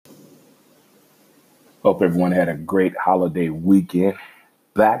Hope everyone had a great holiday weekend.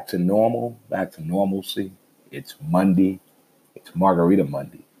 Back to normal, back to normalcy. It's Monday. It's Margarita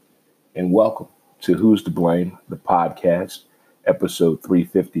Monday. And welcome to Who's to Blame, the podcast, episode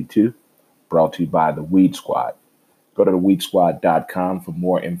 352, brought to you by the Weed Squad. Go to theweedsquad.com for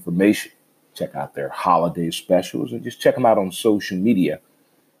more information. Check out their holiday specials and just check them out on social media,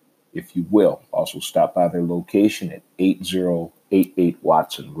 if you will. Also stop by their location at 8088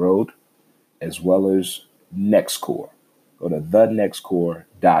 Watson Road, as well as NextCore. Go to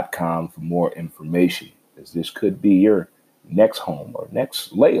thenextcore.com for more information, as this could be your next home or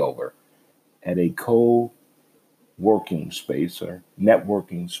next layover at a co-working space or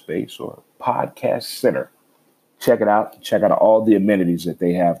networking space or podcast center. Check it out. Check out all the amenities that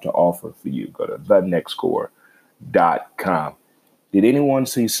they have to offer for you. Go to thenextcore.com. Did anyone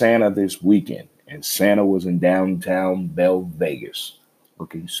see Santa this weekend? And Santa was in downtown Bell Vegas,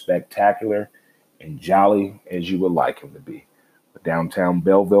 looking spectacular and jolly as you would like him to be. But downtown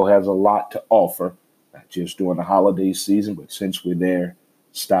Belleville has a lot to offer, not just during the holiday season, but since we're there,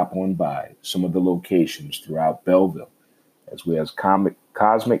 stop on by some of the locations throughout Belleville, as we have Cosmic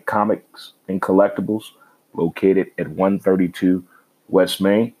Comics and Collectibles located at 132 West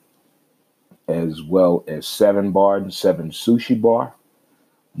Main, as well as 7 Bar and 7 Sushi Bar.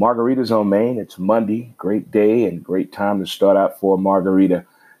 Margaritas on Main. It's Monday. Great day and great time to start out for a margarita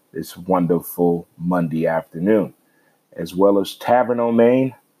this wonderful Monday afternoon. As well as Tavern on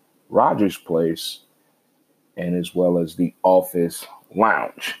Main, Rogers Place, and as well as the Office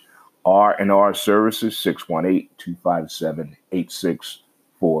Lounge. R&R Services,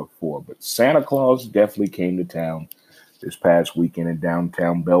 618-257-8644. But Santa Claus definitely came to town this past weekend in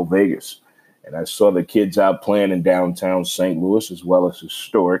downtown Bell Vegas. And I saw the kids out playing in downtown St. Louis, as well as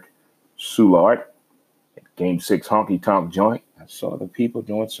historic Soulard at Game 6 Honky Tonk Joint. I saw the people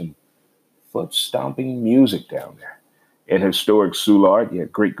doing some foot stomping music down there. In historic Soulard, you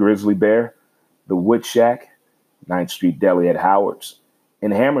had Great Grizzly Bear, the Wood Shack, 9th Street Deli at Howard's.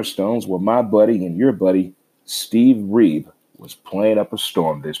 In Hammerstones, where my buddy and your buddy, Steve Reeve, was playing up a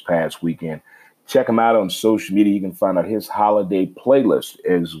storm this past weekend. Check him out on social media. You can find out his holiday playlist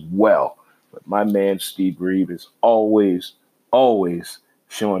as well. But my man, Steve Reeve, is always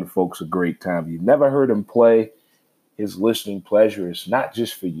showing folks a great time. If you've never heard him play, his listening pleasure is not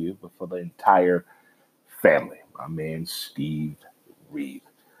just for you, but for the entire family. My man, Steve Reeve.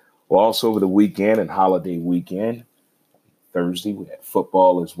 Well, also over the weekend and holiday weekend, Thursday, we had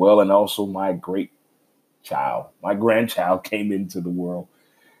football as well. And also my grandchild came into the world.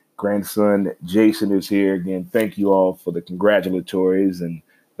 Grandson Jason is here again. Thank you all for the congratulatories and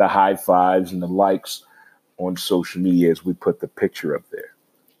the high fives and the likes on social media as we put the picture up there.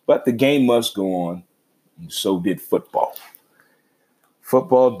 But the game must go on, and so did football.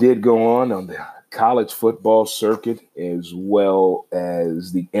 Football did go on the college football circuit as well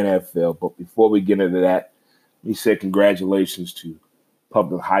as the NFL. But before we get into that, let me say congratulations to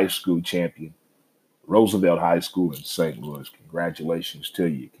public high school champion Roosevelt High School in St. Louis. Congratulations to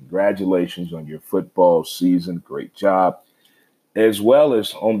you. Congratulations on your football season. Great job. As well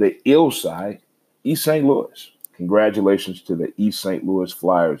as on the ill side, East St. Louis. Congratulations to the East St. Louis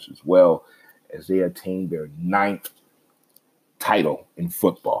Flyers as well, as they attained their 9th title in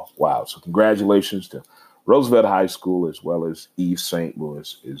football. Wow. So congratulations to Roosevelt High School as well as East St.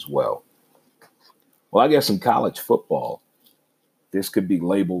 Louis as well. Well, I guess in college football, this could be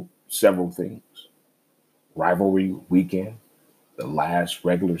labeled several things. Rivalry weekend, the last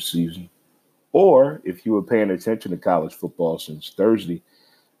regular season, or if you were paying attention to college football since Thursday,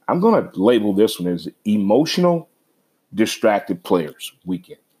 I'm going to label this one as emotional distracted players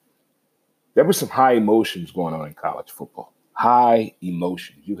weekend. There were some high emotions going on in college football. High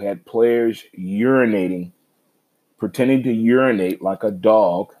emotions. You had players urinating, pretending to urinate like a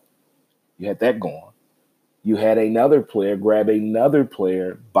dog. You had that going. You had another player grab another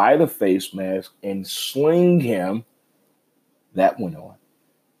player by the face mask and sling him. That went on.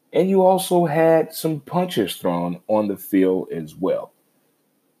 And you also had some punches thrown on the field as well.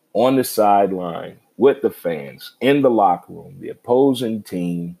 On the sideline, with the fans, in the locker room, the opposing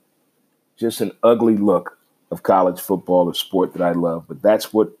team. Just an ugly look of college football, a sport that I love. But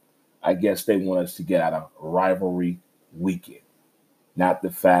that's what I guess they want us to get out of rivalry weekend. Not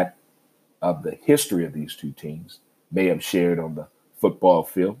the fact of the history of these two teams may have shared on the football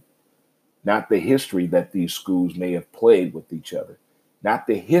field. Not the history that these schools may have played with each other. Not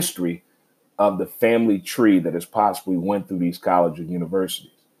the history of the family tree that has possibly went through these colleges and universities,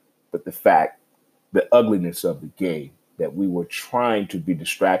 but the fact, the ugliness of the game that we were trying to be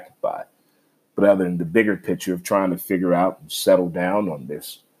distracted by. But other than the bigger picture of trying to figure out and settle down on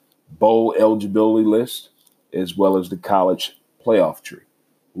this bowl eligibility list, as well as the college playoff tree.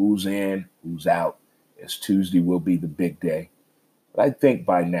 Who's in, who's out, as Tuesday will be the big day. But I think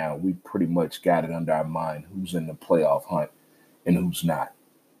by now we pretty much got it under our mind who's in the playoff hunt and who's not.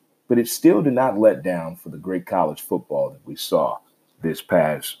 But it still did not let down for the great college football that we saw this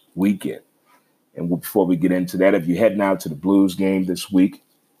past weekend. And before we get into that, if you're heading out to the Blues game this week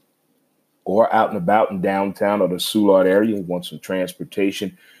or out and about in downtown or the Soulard area and want some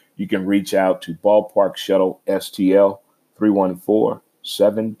transportation, you can reach out to Ballpark Shuttle STL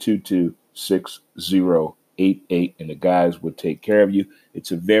 314-722-6088, and the guys will take care of you.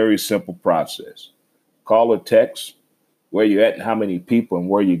 It's a very simple process. Call or text where you're at and how many people and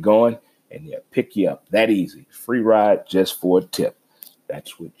where you're going, and they'll pick you up. That easy. Free ride just for a tip.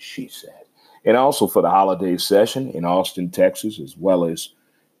 That's what she said. And also for the holiday session in Austin, Texas, as well as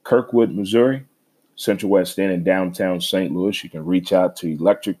Kirkwood, Missouri, Central West End, and downtown St. Louis, you can reach out to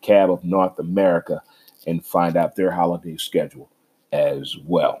Electric Cab of North America and find out their holiday schedule as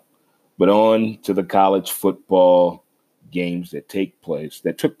well. But on to the college football games that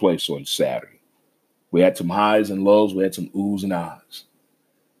took place on Saturday. We had some highs and lows. We had some oohs and ahs.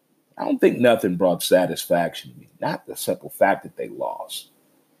 I don't think nothing brought satisfaction to me. Not the simple fact that they lost.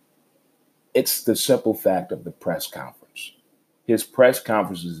 It's the simple fact of the press conference. His press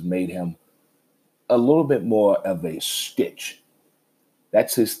conferences made him a little bit more of a stitch.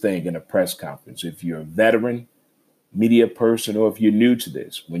 That's his thing in a press conference. If you're a veteran, media person, or if you're new to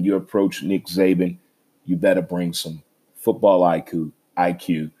this, when you approach Nick Saban, you better bring some football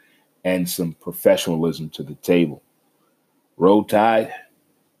IQ and some professionalism to the table. Roll Tide,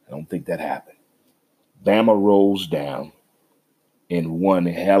 I don't think that happened. Bama rolls down in one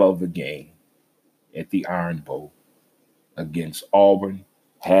hell of a game at the Iron Bowl against Auburn,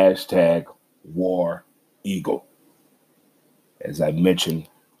 #War Eagle. As I mentioned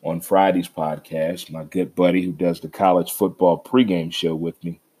on Friday's podcast, my good buddy who does the college football pregame show with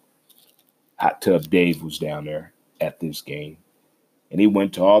me, Hot Tub Dave, was down there at this game. And he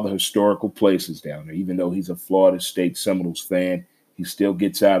went to all the historical places down there. Even though he's a Florida State Seminoles fan, he still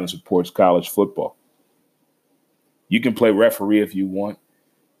gets out and supports college football. You can play referee if you want.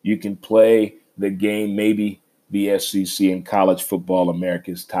 You can play the game. Maybe the SEC and college football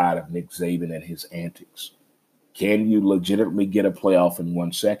America is tired of Nick Saban and his antics. Can you legitimately get a playoff in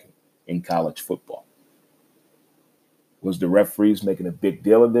 1 second in college football? Was the referees making a big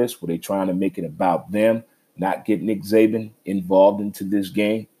deal of this? Were they trying to make it about them, not get Nick Saban involved into this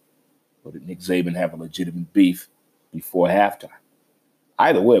game? Or did Nick Saban have a legitimate beef before halftime?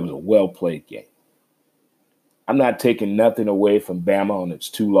 Either way, it was a well-played game. I'm not taking nothing away from Bama on its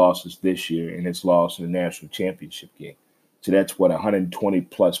 2 losses this year and its loss in the national championship game. So that's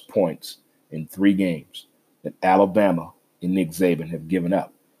 120-plus points in 3 games that Alabama and Nick Saban have given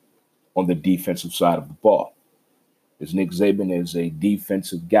up on the defensive side of the ball. Because Nick Saban is a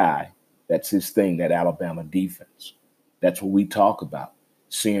defensive guy. That's his thing, that Alabama defense. That's what we talk about,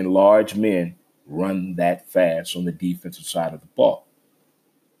 seeing large men run that fast on the defensive side of the ball.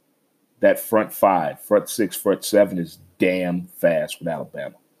 That front 5, front 6, front 7 is damn fast with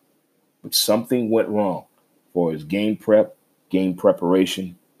Alabama. But something went wrong for his game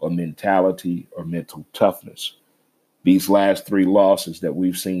preparation, or mentality, or mental toughness. These last 3 losses that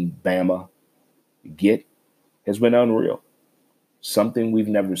we've seen Bama get has been unreal. Something we've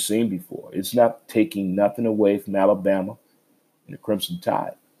never seen before. It's not taking nothing away from Alabama and the Crimson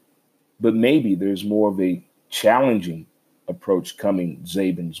Tide. But maybe there's more of a challenging approach coming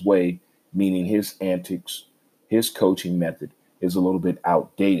Saban's way, meaning his antics, his coaching method is a little bit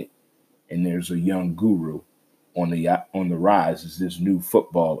outdated. And there's a young guru on the rise as this new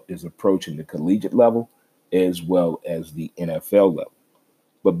football is approaching the collegiate level as well as the NFL level.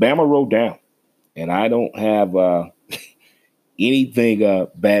 But Bama rolled down, and I don't have anything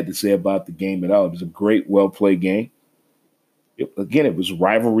bad to say about the game at all. It was a great, well-played game. It was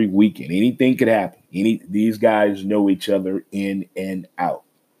rivalry weekend. Anything could happen. These guys know each other in and out.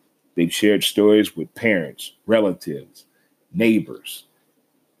 They've shared stories with parents, relatives, neighbors,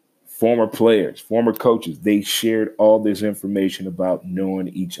 former players, former coaches. They shared all this information about knowing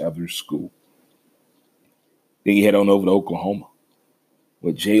each other's school. Then you head on over to Oklahoma.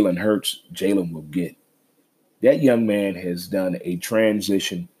 What Jalen Hurts, Jalen will get. That young man has done a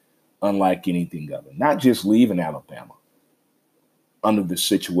transition unlike anything other. Not just leaving Alabama under the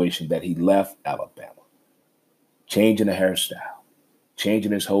situation that he left Alabama. Changing the hairstyle,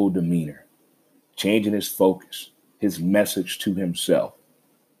 changing his whole demeanor, changing his focus, his message to himself.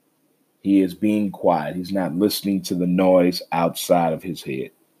 He is being quiet. He's not listening to the noise outside of his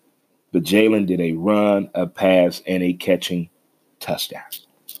head. But Jalen did a run, a pass, and a catching touchdown.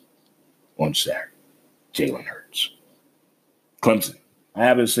 on Saturday. Jalen Hurts. Clemson. I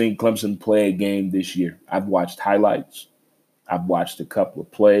haven't seen Clemson play a game this year. I've watched highlights. I've watched a couple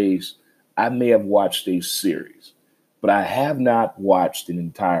of plays. I may have watched a series, but I have not watched an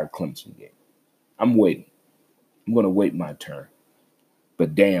entire Clemson game. I'm waiting. I'm going to wait my turn.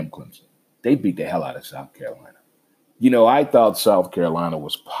 But damn, Clemson. They beat the hell out of South Carolina. I thought South Carolina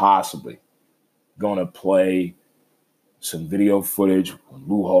was possibly going to play some video footage when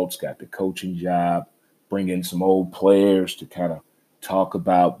Lou Holtz got the coaching job, bring in some old players to kind of talk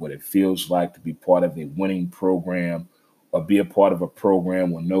about what it feels like to be part of a winning program or be a part of a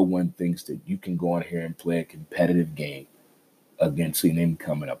program where no one thinks that you can go in here and play a competitive game against an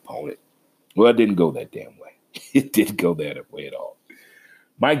incoming opponent. Well, it didn't go that damn way. It didn't go that way at all.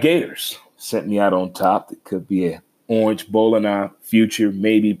 My Gators sent me out on top. It could be an Orange Bowl in our future,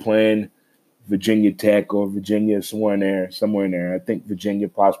 maybe playing Virginia Tech or Virginia somewhere in there. I think Virginia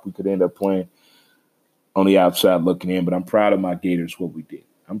possibly could end up playing on the outside looking in, but I'm proud of my Gators, what we did.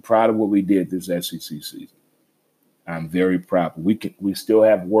 I'm proud of what we did this SEC season. I'm very proud. We still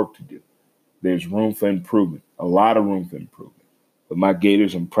have work to do. There's room for improvement, a lot of room for improvement. But my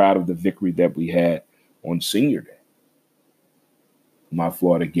Gators, I'm proud of the victory that we had on Senior Day. My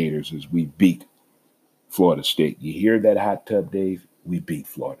Florida Gators as we beat Florida State. You hear that hot tub, Dave? We beat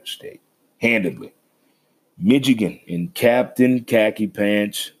Florida State. Handedly. Michigan in Captain Khaki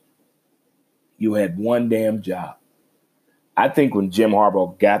Pants. You had one damn job. I think when Jim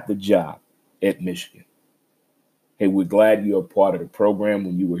Harbaugh got the job at Michigan, hey, we're glad you're a part of the program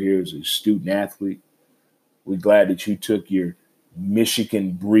when you were here as a student athlete. We're glad that you took your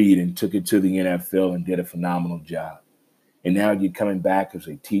Michigan breed and took it to the NFL and did a phenomenal job. And now you're coming back as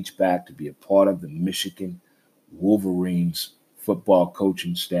a teach-back to be a part of the Michigan Wolverines football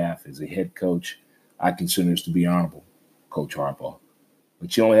coaching staff as a head coach. I consider this to be honorable, Coach Harbaugh.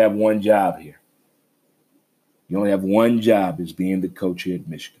 But you only have one job here. You only have one job as being the coach here at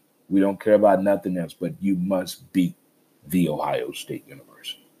Michigan. We don't care about nothing else, but you must beat the Ohio State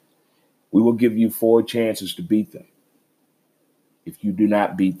University. We will give you 4 chances to beat them. If you do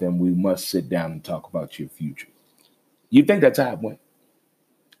not beat them, we must sit down and talk about your future. You think that's how it went?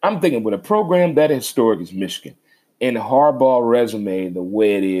 I'm thinking with a program that historic as Michigan and Harbaugh resume the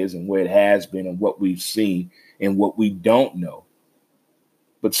way it is and where it has been and what we've seen and what we don't know.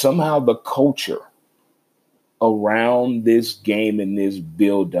 But somehow the culture around this game and this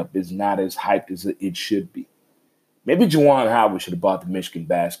buildup is not as hyped as it should be. Maybe Juwan Howard should have brought the Michigan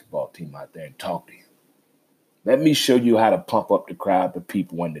basketball team out there and talked to him. Let me show you how to pump up the crowd, the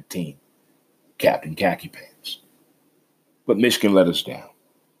people, and the team. Captain Khaki Pants. But Michigan let us down.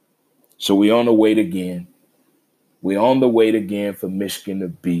 So we're on the wait again. We're on the wait again for Michigan to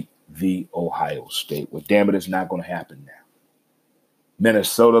beat the Ohio State. Well, damn it, it's not going to happen now.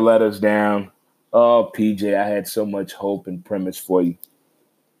 Minnesota let us down. Oh, PJ, I had so much hope and premise for you.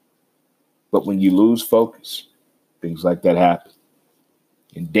 But when you lose focus, things like that happen.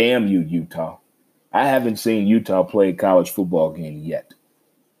 And damn you, Utah. I haven't seen Utah play a college football game yet.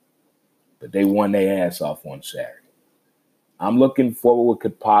 But they won their ass off on Saturday. I'm looking forward what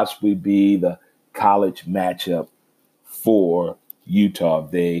could possibly be the college matchup for Utah.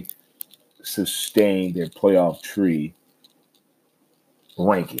 They sustain their playoff tree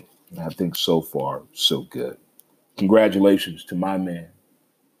ranking. I think so far, so good. Congratulations to my man,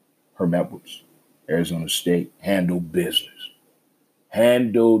 Herm Edwards. Arizona State handled business.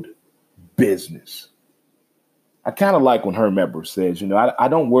 Handled business. I kind of like when Herm Edwards says, I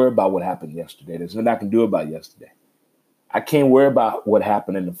don't worry about what happened yesterday. There's nothing I can do about yesterday. I can't worry about what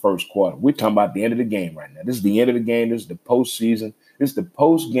happened in the first quarter. We're talking about the end of the game right now. This is the end of the game. This is the postseason. This is the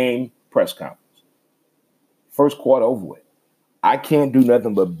post-game press conference. First quarter over with. I can't do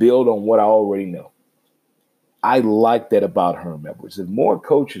nothing but build on what I already know. I like that about Herm Edwards. If more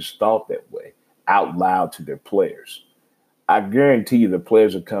coaches thought that way out loud to their players, I guarantee you the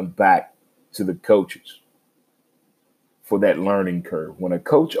players will come back to the coaches for that learning curve. When a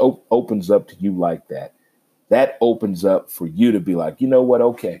coach opens up to you like that, that opens up for you to be like, you know what,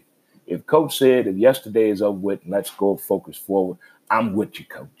 okay. If coach said if yesterday is over with, let's go focus forward, I'm with you,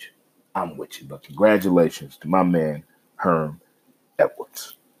 coach. I'm with you. But congratulations to my man, Herm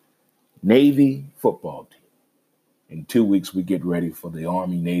Edwards. Navy football team. In 2 weeks, we get ready for the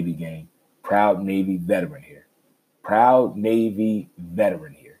Army-Navy game. Proud Navy veteran here. Proud Navy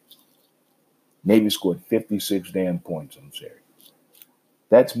veteran here. Navy scored 56 damn points on Saturday.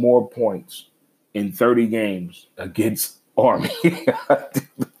 That's more points in 30 games against Army.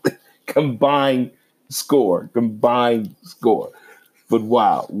 Combined score. But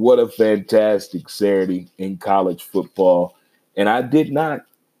wow, what a fantastic Saturday in college football. And I did not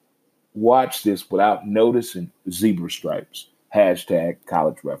watch this without noticing zebra stripes. Hashtag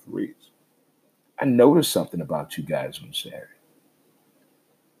college referees. I noticed something about you guys on Saturday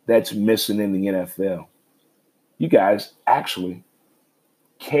that's missing in the NFL. You guys actually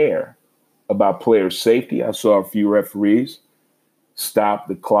care about player safety. I saw a few referees stop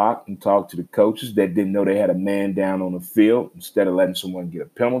the clock and talk to the coaches that didn't know they had a man down on the field instead of letting someone get a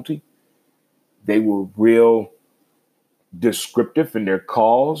penalty. They were real descriptive in their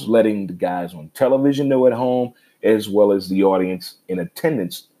calls, letting the guys on television know at home, as well as the audience in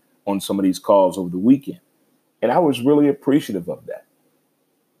attendance on some of these calls over the weekend. And I was really appreciative of that.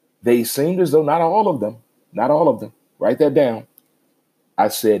 They seemed as though not all of them, write that down. I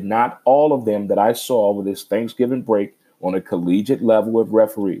said not all of them that I saw over this Thanksgiving break on a collegiate level of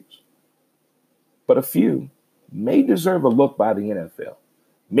referees, but a few may deserve a look by the NFL.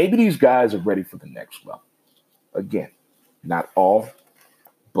 Maybe these guys are ready for the next level. Again, not all,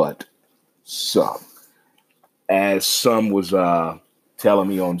 but some. As some was telling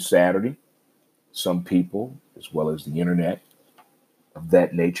me on Saturday, some people, as well as the internet of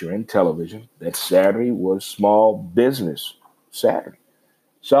that nature and television, that Saturday was Small Business Saturday.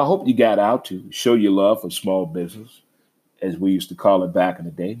 So I hope you got out to show your love for small business, as we used to call it back in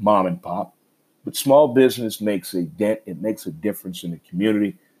the day, mom and pop. But small business makes a dent, it makes a difference in the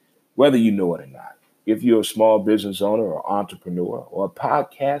community, whether you know it or not. If you're a small business owner or entrepreneur or a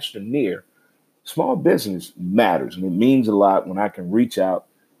podcaster near, small business matters. And it means a lot when I can reach out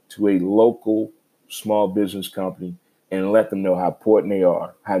to a local small business company and let them know how important they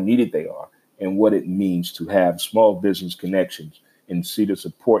are, how needed they are, and what it means to have small business connections and see the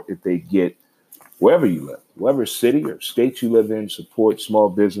support that they get wherever you live, whatever city or state you live in, support small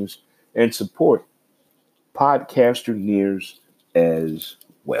business and support podcaster nears as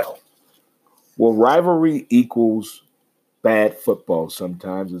well. Well, rivalry equals bad football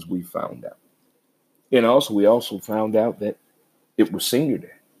sometimes, as we found out. And also, we also found out that it was senior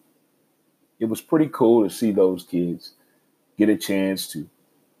day. It was pretty cool to see those kids get a chance to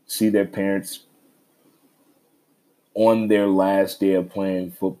see their parents on their last day of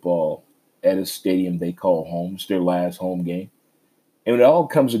playing football at a stadium they call home. It's their last home game. And when it all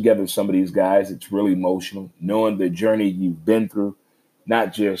comes together, some of these guys, it's really emotional, knowing the journey you've been through,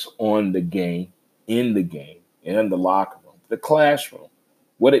 not just on the game, in the game, and in the locker room, the classroom,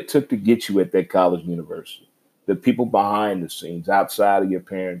 what it took to get you at that college university, the people behind the scenes, outside of your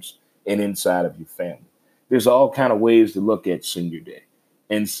parents and inside of your family. There's all kind of ways to look at senior day.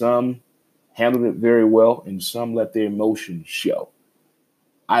 And some handled it very well, and some let their emotions show.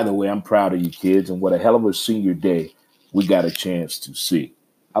 Either way, I'm proud of you kids, and what a hell of a senior day we got a chance to see.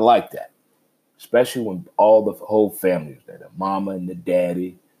 I like that, especially when all the whole family is there, the mama and the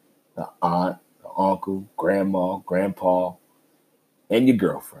daddy, the aunt, the uncle, grandma, grandpa, and your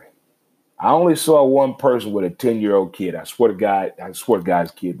girlfriend. I only saw one person with a 10-year-old kid. I swear to God,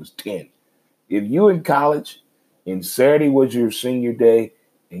 his kid was 10. If you in college and Saturday was your senior day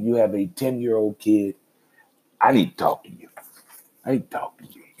and you have a 10-year-old kid, I need to talk to you.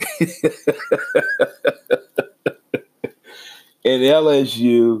 And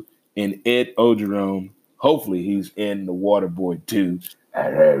LSU and Ed Ogeron, hopefully he's in the water boy too.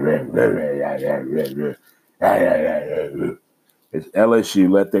 As LSU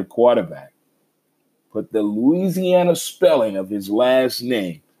let their quarterback put the Louisiana spelling of his last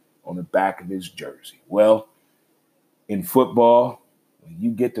name on the back of his jersey. Well, in football, when you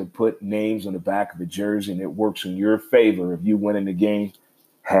get to put names on the back of a jersey and it works in your favor if you win in the game,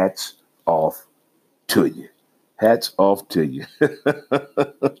 hats off to you. Hats off to you.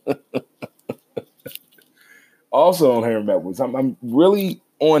 Also on Herm Edwards, I'm really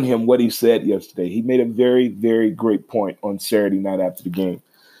on him what he said yesterday. He made a very, very great point on Saturday night after the game.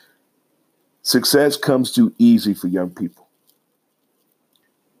 Success comes too easy for young people.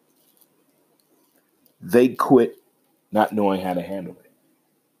 They quit not knowing how to handle it.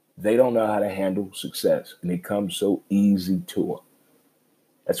 They don't know how to handle success, and it comes so easy to them.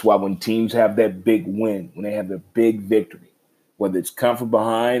 That's why when teams have that big win, when they have the big victory, whether it's come from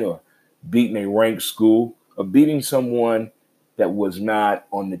behind or beating a ranked school or beating someone that was not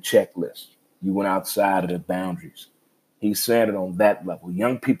on the checklist, you went outside of the boundaries. He's saying it on that level.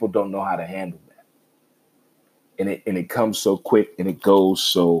 Young people don't know how to handle that. And it comes so quick and it goes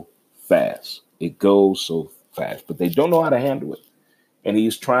so fast. It goes so fast, but they don't know how to handle it. And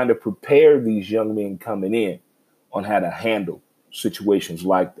he's trying to prepare these young men coming in on how to handle situations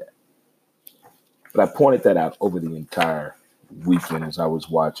like that. But I pointed that out over the entire weekend as I was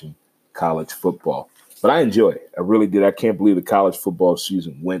watching college football. But I enjoyed it. I really did. I can't believe the college football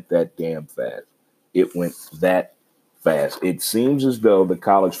season went that damn fast. It went that fast. It seems as though the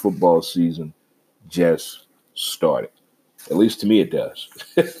college football season just started. At least to me, it does.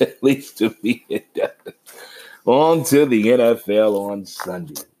 At least to me, it does. On to the NFL on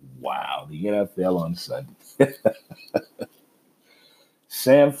Sunday. Wow, the NFL on Sunday.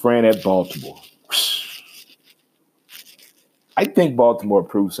 San Fran at Baltimore. I think Baltimore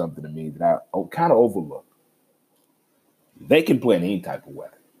proved something to me that I kind of overlooked. They can play in any type of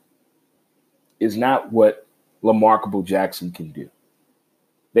weather. It's not what Lamarcable Jackson can do.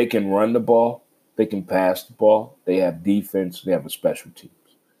 They can run the ball. They can pass the ball. They have defense. They have a special teams.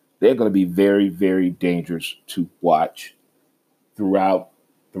 They're going to be very, very dangerous to watch throughout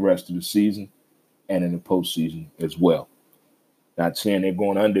the rest of the season and in the postseason as well. Not saying they're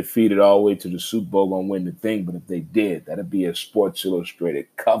going undefeated all the way to the Super Bowl, going to win the thing, but if they did, that'd be a Sports Illustrated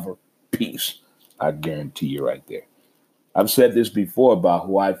cover piece. I guarantee you right there. I've said this before about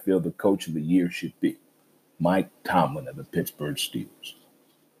who I feel the coach of the year should be. Mike Tomlin of the Pittsburgh Steelers.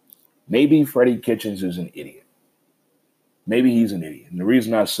 Maybe Freddie Kitchens is an idiot. Maybe he's an idiot. And the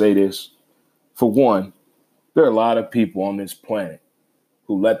reason I say this, for one, there are a lot of people on this planet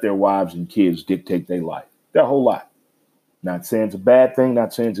who let their wives and kids dictate their life. Their whole life. Not saying it's a bad thing,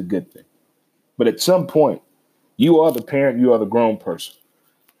 not saying it's a good thing. But at some point, you are the parent, you are the grown person.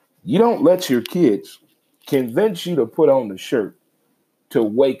 You don't let your kids convince you to put on the shirt to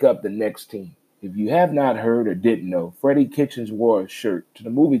wake up the next team. If you have not heard or didn't know, Freddie Kitchens wore a shirt to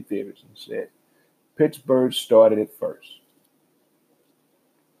the movie theaters and said, Pittsburgh started it first.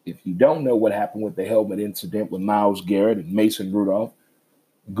 If you don't know what happened with the helmet incident with Myles Garrett and Mason Rudolph,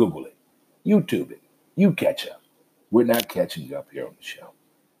 Google it. YouTube it. You catch up. We're not catching up here on the show.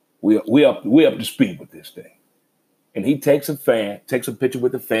 We up to speed with this thing. And he takes a picture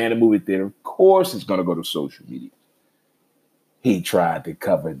with the fan in the movie theater. Of course it's going to go to social media. He tried to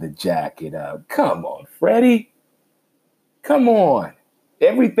cover the jacket up. Come on, Freddie. Come on.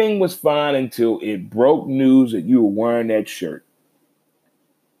 Everything was fine until it broke news that you were wearing that shirt.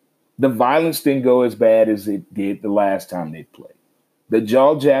 The violence didn't go as bad as it did the last time they played. The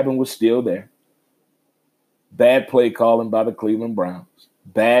jaw jabbing was still there. Bad play calling by the Cleveland Browns.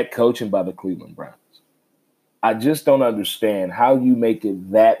 Bad coaching by the Cleveland Browns. I just don't understand how you make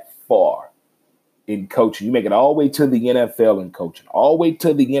it that far in coaching. You make it all the way to the NFL in coaching. All the way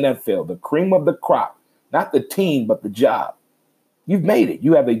to the NFL, the cream of the crop. Not the team, but the job. You've made it.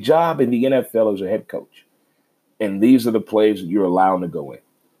 You have a job in the NFL as a head coach. And these are the plays that you're allowing to go in.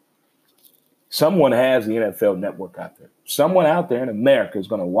 Someone has the NFL network out there. Someone out there in America is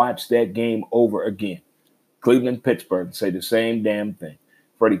going to watch that game over again. Cleveland, Pittsburgh, and say the same damn thing.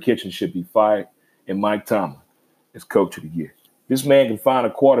 Freddie Kitchens should be fired, and Mike Tomlin is coach of the year. This man can find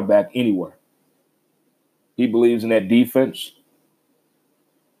a quarterback anywhere. He believes in that defense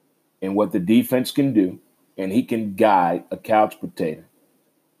and what the defense can do, and he can guide a couch potato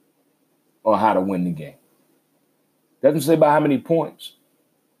on how to win the game. Doesn't say by how many points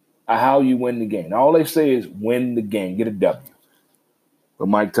or how you win the game. All they say is win the game, get a W. But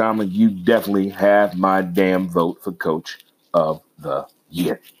Mike Tomlin, you definitely have my damn vote for coach of the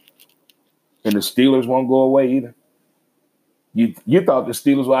year. And the Steelers won't go away either. You thought the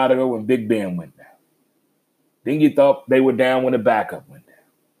Steelers were out of there when Big Ben went down. Then you thought they were down when the backup went down.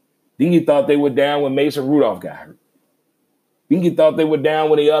 Then you thought they were down when Mason Rudolph got hurt. Then you thought they were down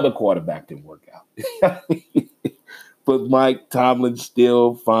when the other quarterback didn't work out. But Mike Tomlin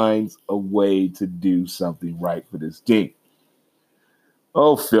still finds a way to do something right for this team.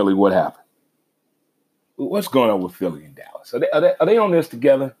 Oh, Philly, what happened? What's going on with Philly and Dallas? Are they on this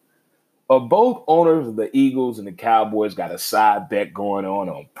together? Are both owners of the Eagles and the Cowboys got a side bet going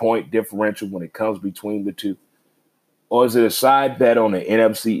on point differential when it comes between the two? Or is it a side bet on the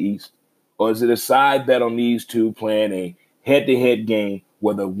NFC East? Or is it a side bet on these two playing a head-to-head game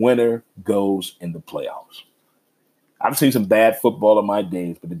where the winner goes in the playoffs? I've seen some bad football in my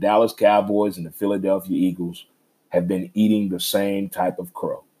days, but the Dallas Cowboys and the Philadelphia Eagles have been eating the same type of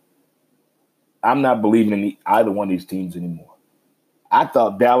crow. I'm not believing in either one of these teams anymore. I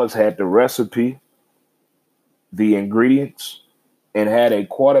thought Dallas had the recipe, the ingredients, and had a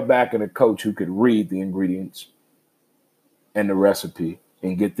quarterback and a coach who could read the ingredients and the recipe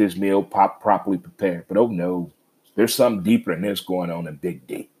and get this meal properly prepared. But oh no, there's something deeper than this going on in Big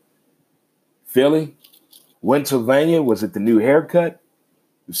D. Philly, Pennsylvania, was it the new haircut?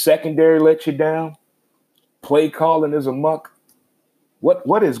 The secondary let you down? Play calling is a muck?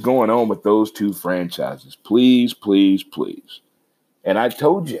 What is going on with those two franchises? Please, please, please. And I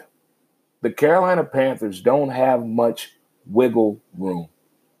told you, the Carolina Panthers don't have much wiggle room.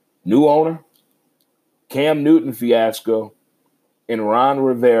 New owner, Cam Newton fiasco, and Ron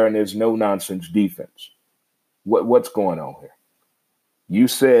Rivera and his no-nonsense defense. What's going on here? You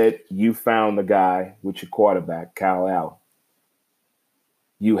said you found the guy with your quarterback, Kyle Allen.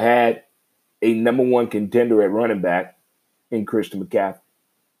 You had a number one contender at running back in Christian McCaffrey.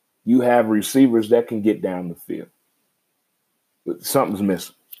 You have receivers that can get down the field. But something's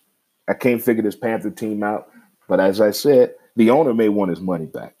missing. I can't figure this Panther team out. But as I said, the owner may want his money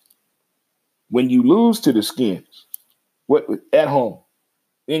back. When you lose to the Skins, at home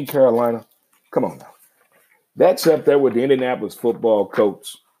in Carolina, come on now. That's up there with the Indianapolis football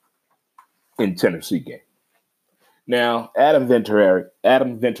coach in Tennessee game. Now, Adam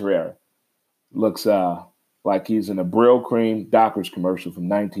Vinatieri looks like he's in a Brill Cream Dockers commercial from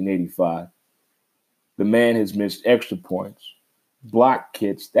 1985. The man has missed extra points, block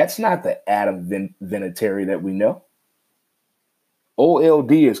kicks. That's not the Adam Vinatieri that we know.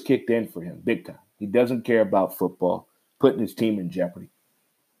 OLD is kicked in for him big time. He doesn't care about football, putting his team in jeopardy.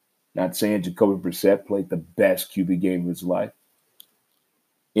 Not saying Jacoby Brissett played the best QB game of his life.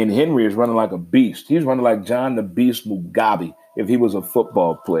 And Henry is running like a beast. He's running like John the Beast Mugabe if he was a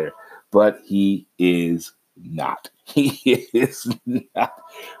football player. But he is not. He is not.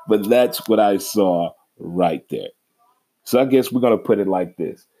 But that's what I saw right there. So I guess we're going to put it like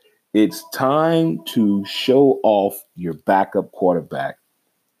this. It's time to show off your backup quarterback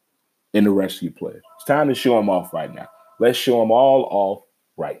and the rest of your players. It's time to show them off right now. Let's show them all off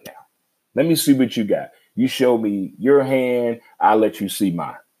right now. Let me see what you got. You show me your hand, I'll let you see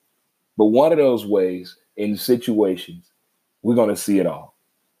mine. But one of those ways, in situations, we're going to see it all.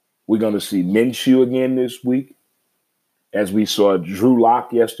 We're going to see Minshew again this week, as we saw Drew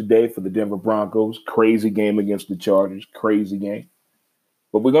Lock yesterday for the Denver Broncos. Crazy game against the Chargers. Crazy game.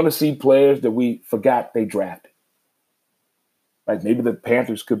 But we're going to see players that we forgot they drafted. Like maybe the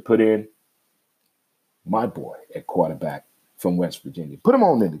Panthers could put in my boy at quarterback from West Virginia. Put him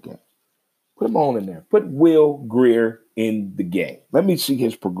on in the game. Put him on in there. Put Will Grier in the game. Let me see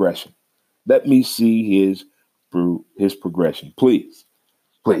his progression. Let me see his progression. Please.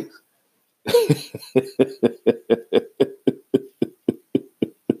 Please.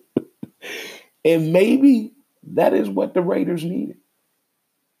 And maybe that is what the Raiders needed.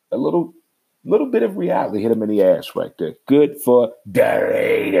 A little bit of reality hit him in the ass right there. Good for the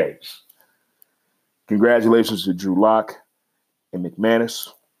Raiders. Congratulations to Drew Lock and McManus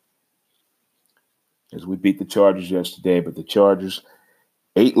as we beat the Chargers yesterday, but the Chargers,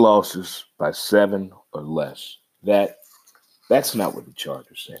 8 losses by 7 or less. That's not what the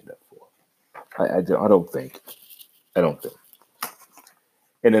Chargers stand up for. I don't think.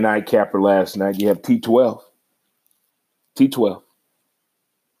 In the nightcapper last night, you have T12.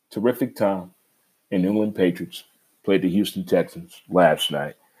 Terrific time. And New England Patriots played the Houston Texans last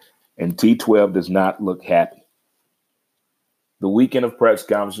night. And T12 does not look happy. The weekend of press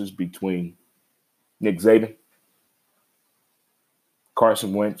conferences between Nick Saban,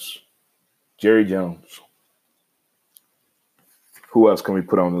 Carson Wentz, Jerry Jones. Who else can we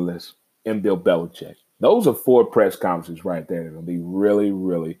put on the list? And Bill Belichick. Those are 4 press conferences right there. It'll be really,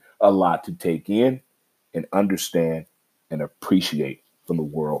 really a lot to take in and understand and appreciate from the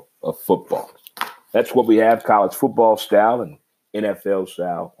world of football. That's what we have, college football style and NFL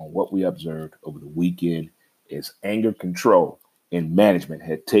style, on what we observed over the weekend is anger control and management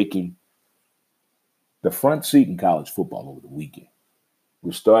had taken the front seat in college football over the weekend.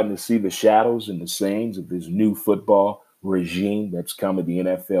 We're starting to see the shadows and the sayings of this new football regime that's coming the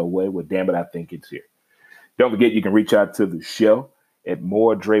NFL way. Well, damn it, I think it's here. Don't forget, you can reach out to the show at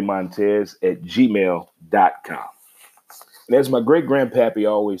moredremontez@gmail.com. And as my great-grandpappy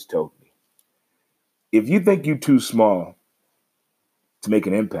always told me, if you think you're too small to make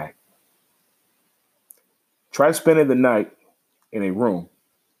an impact, try spending the night in a room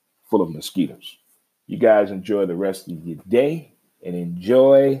full of mosquitoes. You guys enjoy the rest of your day and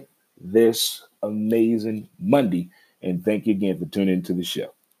enjoy this amazing Monday. And thank you again for tuning into the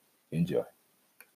show. Enjoy.